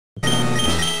I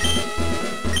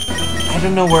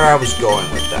don't know where I was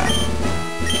going with that.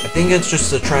 I think it's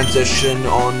just a transition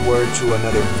onward to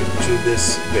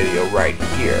this video right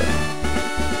here.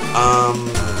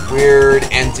 Weird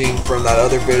ending from that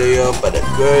other video, but a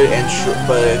good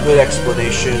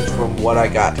explanation from what I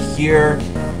got here.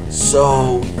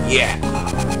 So yeah,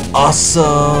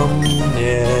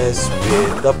 awesomeness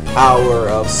with the power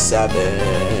of 7.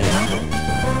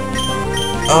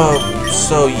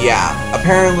 So yeah,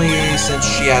 apparently since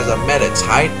she has a meta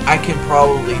type, I can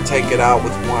probably take it out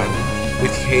with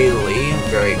Haley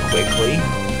very quickly.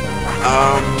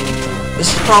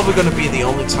 This is probably going to be the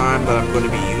only time that I'm going to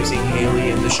be using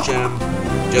Haley in this gym,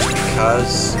 just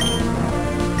because.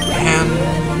 And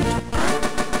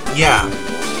yeah,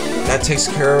 that takes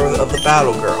care of the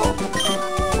battle girl.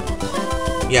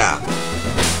 Yeah,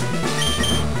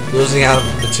 losing out of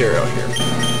material here.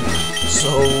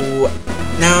 So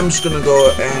now I'm just gonna go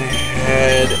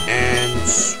ahead and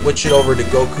switch it over to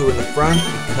Goku in the front,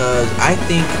 because I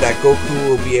think that Goku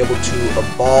will be able to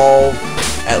evolve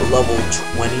at level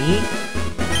 20,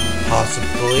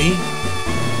 possibly.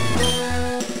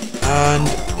 And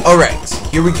alright,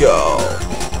 here we go.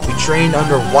 We trained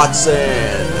under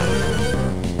Watson,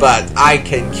 but I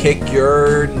can kick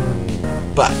your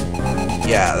butt.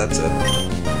 Yeah, that's it.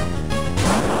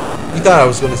 You thought I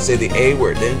was going to say the A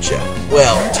word, didn't you?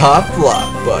 Well, tough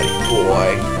luck, buddy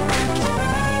boy.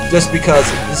 Just because,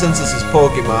 since this is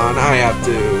Pokemon, I have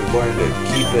to learn to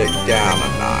keep it down a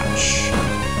notch.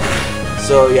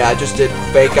 So yeah, I just did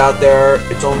fake out there.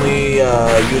 It's only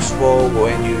useful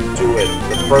when you do it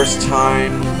the first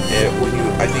time.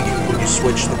 I think when you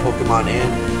switch the Pokemon in,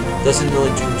 doesn't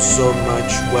really do so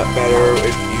much better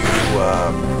if you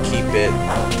keep it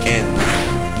in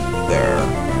there.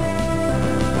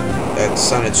 That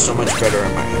sounded so much better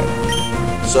in my head.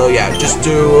 So yeah, just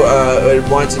do it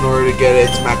once in order to get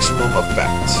its maximum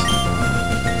effect.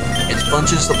 It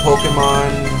sponges the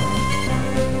Pokemon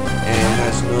and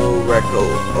has no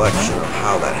recollection of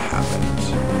how that happened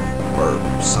or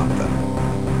something.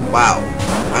 Wow,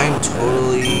 I'm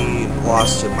totally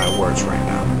lost in my words right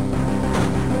now.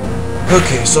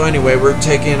 Okay, so anyway, we're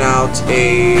taking on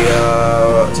a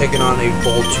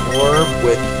Voltorb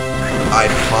with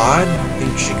iPod. I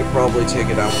think she could probably take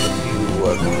it out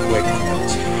with a few quick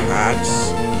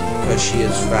attacks, because she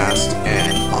is fast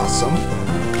and awesome.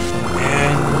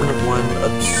 And one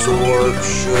Absorb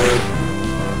should...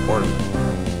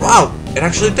 Wow! It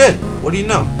actually did! What do you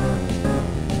know?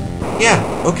 Yeah,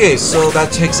 okay, so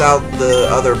that takes out the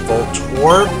other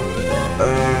Voltorb.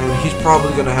 And he's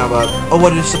probably gonna have oh,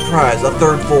 what a surprise! A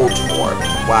third Voltorb.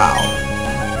 Wow.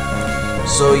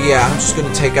 So yeah, I'm just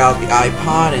gonna take out the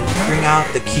iPod and bring out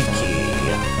the Kiki.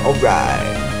 Alright.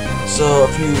 So a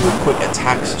few quick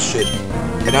attacks should...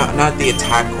 Not the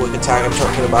quick attack, I'm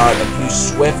talking about a few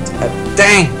swift...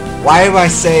 dang! Why do I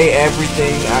say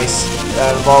everything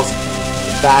that involves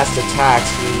fast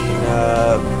attacks being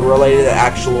related to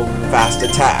actual fast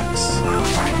attacks?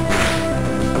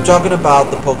 I'm talking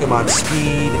about the Pokemon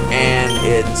speed and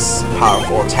its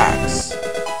powerful attacks.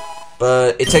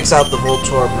 But it takes out the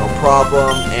Voltorb no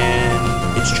problem,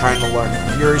 and it's trying to learn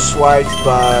Fury Swipes,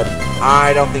 but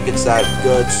I don't think it's that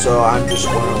good, so I'm just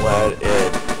going to let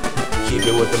it keep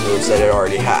it with the moves that it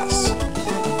already has.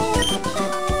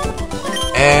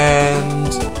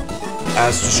 And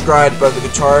as described by the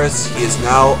guitarist, he is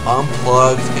now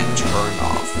unplugged and turned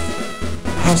off.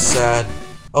 How sad.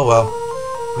 Oh well.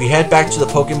 We head back to the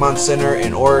Pokemon Center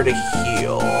in order to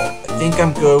heal. I think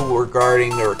I'm good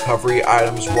regarding the recovery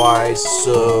items wise,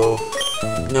 so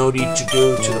no need to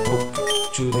go to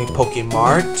the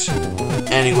Pokemart.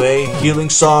 Anyway, healing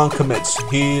song commits.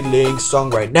 Healing song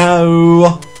right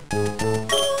now.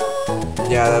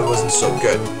 Yeah, that wasn't so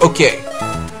good. Okay,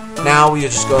 now we are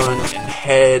just going to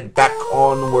head back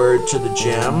onward to the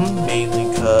gym, mainly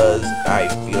because I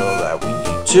feel that we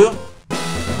need to.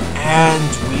 And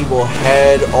we will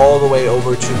head all the way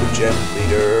over to the gym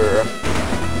leader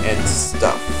and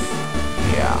stuff.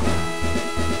 Yeah.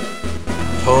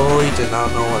 Totally did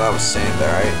not know what I was saying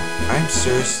there. I'm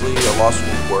seriously at a loss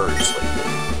for words lately.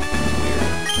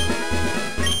 Weird.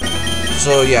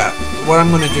 So yeah, what I'm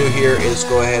going to do here is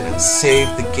go ahead and save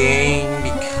the game,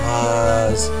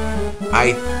 because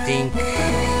I think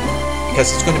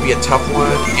it's going to be a tough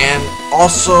one, and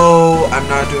also I'm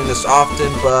not doing this often,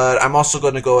 but I'm also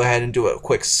going to go ahead and do a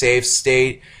quick save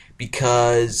state,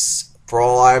 because for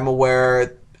all I'm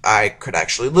aware, I could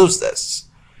actually lose this.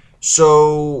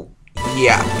 So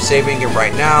yeah, I'm saving it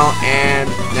right now, and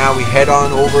now we head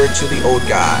on over to the old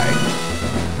guy.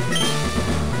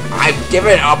 I've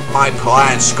given up my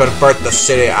plans to convert the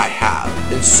city I have.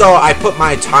 And so I put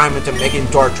my time into making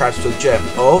door traps to the gym.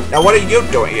 Oh, now what are you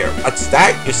doing here? What's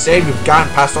that? You say you've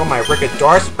gotten past all my wicked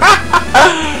doors?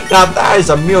 Now that is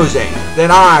amusing.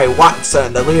 Then I,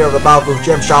 Watson, the leader of the Bellevue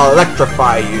Gym, shall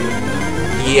electrify you.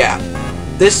 Yeah.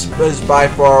 This is by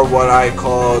far what I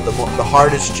call the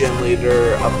hardest gym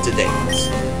leader up to date.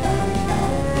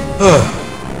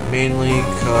 Mainly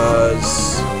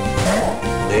because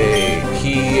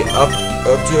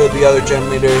up to the other gym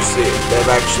leaders, they've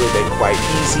actually been quite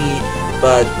easy,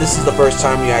 but this is the first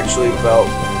time you actually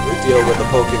deal with a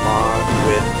Pokemon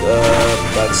with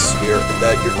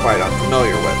that you're quite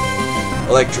unfamiliar with.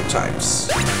 Electric types.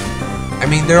 I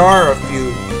mean, there are a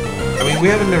few. I mean, we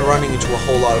haven't been running into a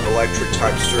whole lot of electric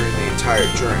types during the entire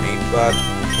journey, but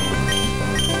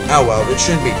oh well, it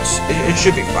should be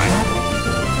fine.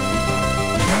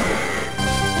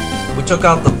 We took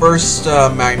out the first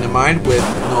Magnemite with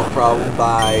no problem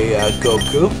by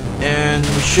Goku, and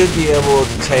we should be able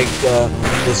to take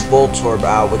this Voltorb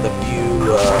out with a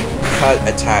few cut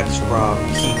attacks from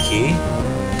Kiki.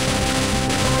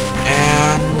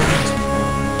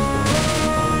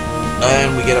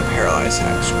 And we get a Paralyze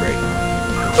Hex, great.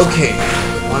 Okay,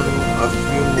 a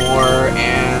few more,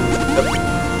 and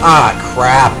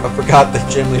crap! I forgot the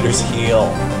gym leader's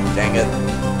heal. Dang it.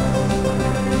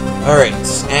 Alright,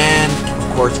 and of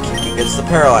course Kiki gets the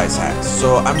Paralyze Hex,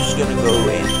 so I'm just gonna go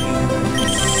and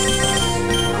use...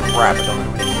 Crap, I don't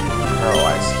have any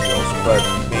Paralyze heals, but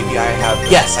maybe I have...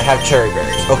 Yes, I have Cherry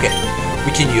Berries. Okay,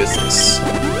 we can use this.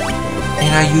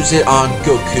 And I use it on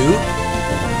Goku,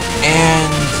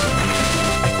 and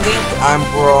I think I'm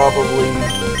probably...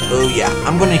 Oh yeah,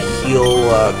 I'm gonna heal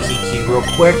Kiki real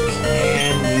quick,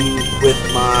 and use with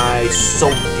my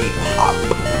Sody Pop.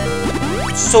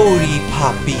 Sody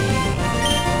Poppy.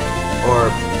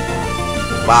 Or,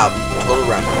 wow, total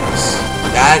randomness.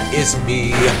 That is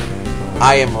me.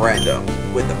 I am random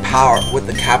with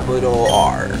the capital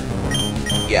R.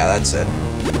 Yeah, that's it.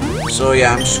 So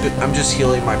yeah, I'm just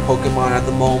healing my Pokemon at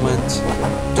the moment.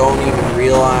 Don't even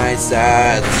realize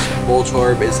that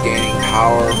Voltorb is gaining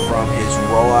power from his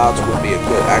rollouts. Would be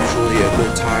actually a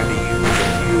good time to use a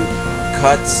few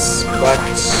cuts, but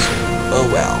oh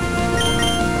well.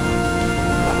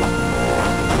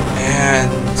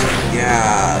 And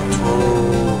yeah,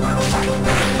 total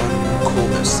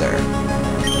uncoolness there.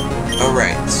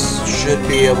 Alright, should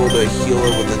be able to heal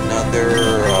her with another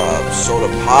Soda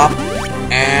Pop,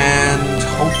 and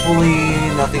hopefully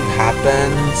nothing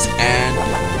happens. And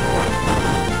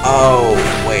oh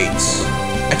wait,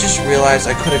 I just realized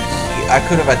I could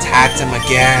have attacked him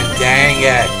again. Dang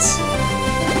it.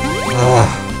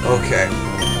 Okay.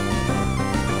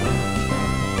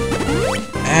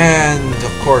 And,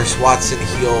 of course, Watson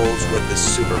heals with the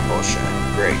Super Potion.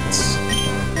 Great.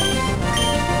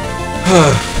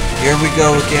 Here we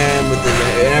go again with the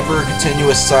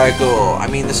ever-continuous cycle. I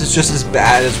mean, this is just as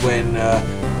bad as when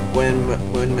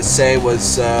Misei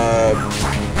was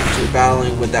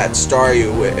battling with that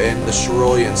Staryu in the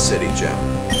Cerulean City gym.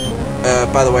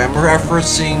 By the way, I'm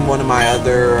referencing one of my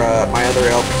other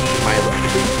LP, my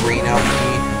green LP,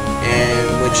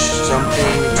 in which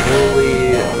something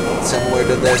totally similar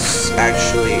to this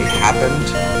actually happened.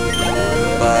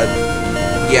 But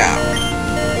yeah,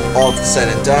 all said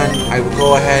and done, I will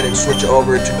go ahead and switch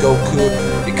over to Goku,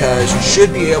 because you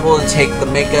should be able to take the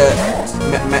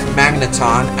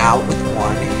Magneton out with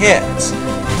one hit,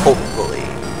 hopefully.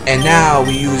 And now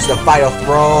we use the Final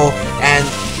Throw, and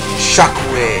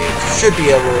Shockwave should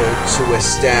be able to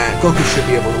withstand. Goku should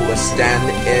be able to withstand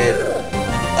it.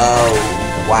 Oh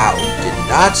wow, did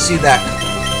not see that.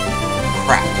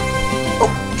 Crap.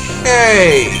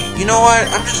 Okay, you know what?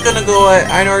 I'm just gonna go.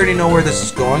 I already know where this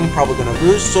is going. I'm probably gonna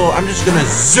lose, so I'm just gonna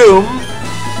zoom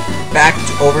back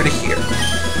over to here.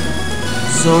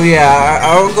 So yeah,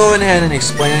 I'll go ahead and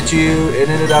explain it to you. It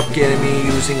ended up getting me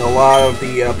using a lot of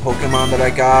the Pokemon that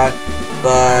I got,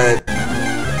 but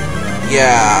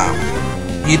yeah,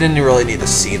 he didn't really need to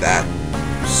see that.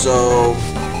 So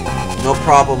no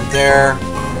problem there,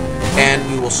 and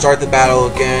we will start the battle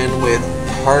again with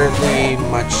hardly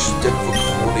much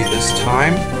difficulty this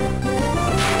time.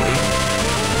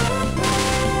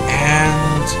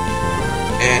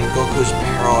 And Goku's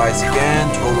paralyzed again,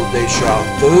 total deja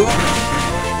vu.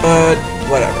 But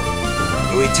whatever.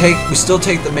 We still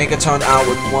take the Megaton out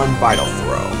with one Vital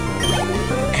Throw.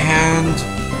 And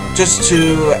just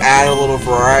to add a little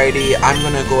variety, I'm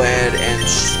gonna go ahead and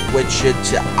switch it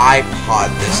to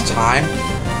iPod this time,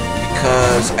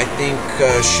 because I think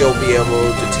she'll be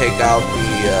able to take out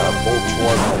the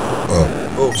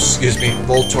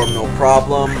Voltorb no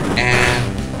problem. And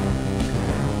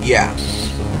yeah,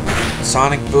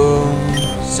 Sonic Boom,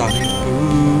 Sonic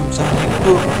Boom, Sonic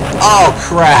Boom. Oh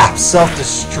crap,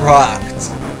 self-destruct.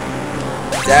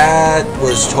 That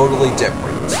was totally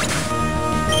different.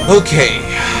 Okay,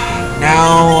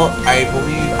 now I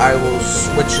believe I will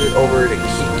switch it over to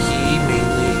Kiki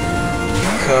mainly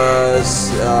because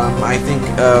I think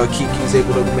Kiki's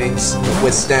able to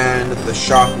withstand the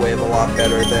shockwave a lot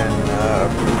better than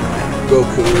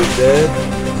Goku did.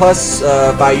 Plus,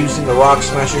 by using the Rock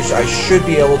Smashers, I should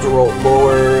be able to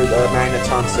lower the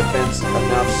Magneton's defense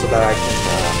enough so that I can,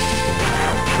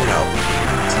 you know,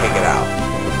 take it out.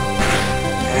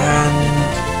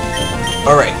 And,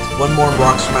 alright, one more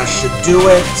Rock Smash should do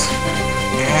it.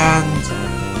 And,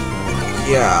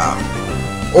 yeah.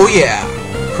 Oh yeah!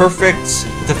 Perfect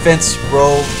defense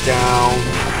roll down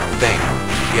thing.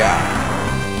 Yeah.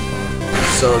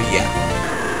 So, yeah.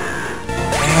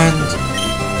 And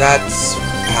that's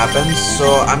happens, so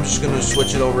I'm just gonna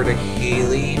switch it over to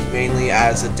Haley, mainly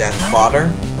as a death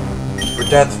fodder. For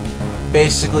death,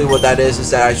 basically what that is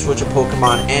that I switch a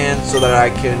Pokemon in so that I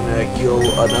can heal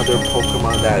another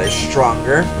Pokemon that is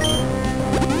stronger.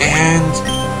 And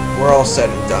we're all said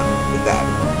and done with that.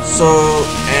 So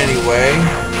anyway,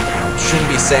 shouldn't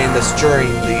be saying this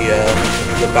during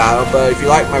the battle, but if you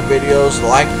like my videos,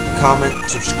 like, comment,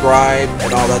 subscribe,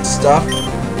 and all that stuff.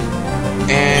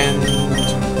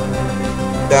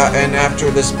 And after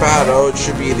this battle, it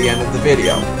should be the end of the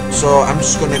video. So I'm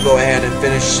just going to go ahead and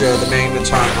finish the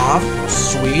Magneton off.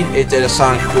 Sweet, it did a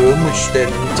Sonic Boom, which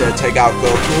didn't take out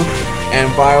Goku.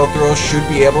 And Vital Throw should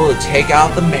be able to take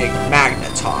out the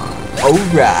Magneton.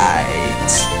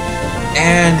 Alright.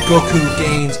 And Goku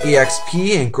gains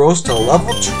EXP and grows to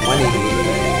level 20.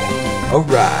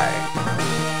 Alright.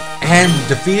 And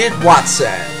defeated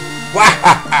Watson.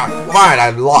 Wow, what?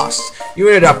 I lost. You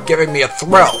ended up giving me a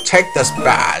thrill. Take this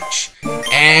badge.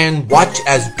 And watch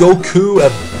as Goku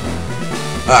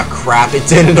crap, it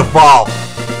didn't evolve.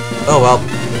 Oh well.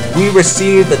 We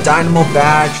received the Dynamo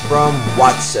badge from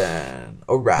Watson.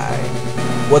 Alright.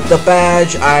 With the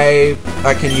badge, I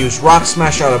can use Rock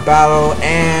Smash out of battle,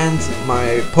 and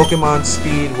my Pokemon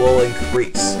speed will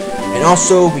increase. And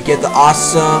also, we get the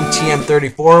awesome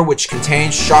TM34, which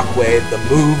contains Shockwave, the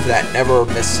move that never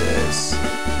misses.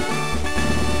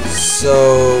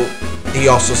 So, he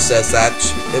also says that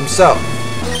himself.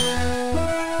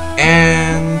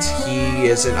 And he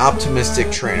is an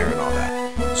optimistic trainer and all that.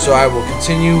 So I will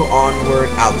continue onward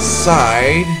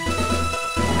outside.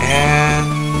 And...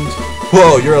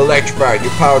 whoa, you're electrified. You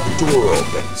powered the door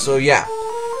open. So yeah,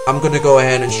 I'm gonna go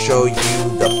ahead and show you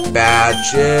the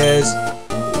badges.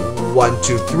 1,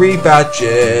 2, 3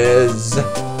 badges.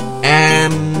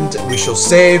 And we shall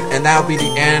save, and that'll be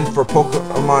the end for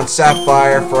Pokemon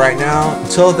Sapphire for right now.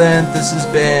 Until then, this has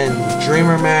been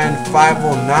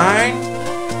DreamerMan509.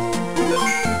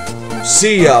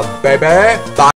 See ya, baby. Bye.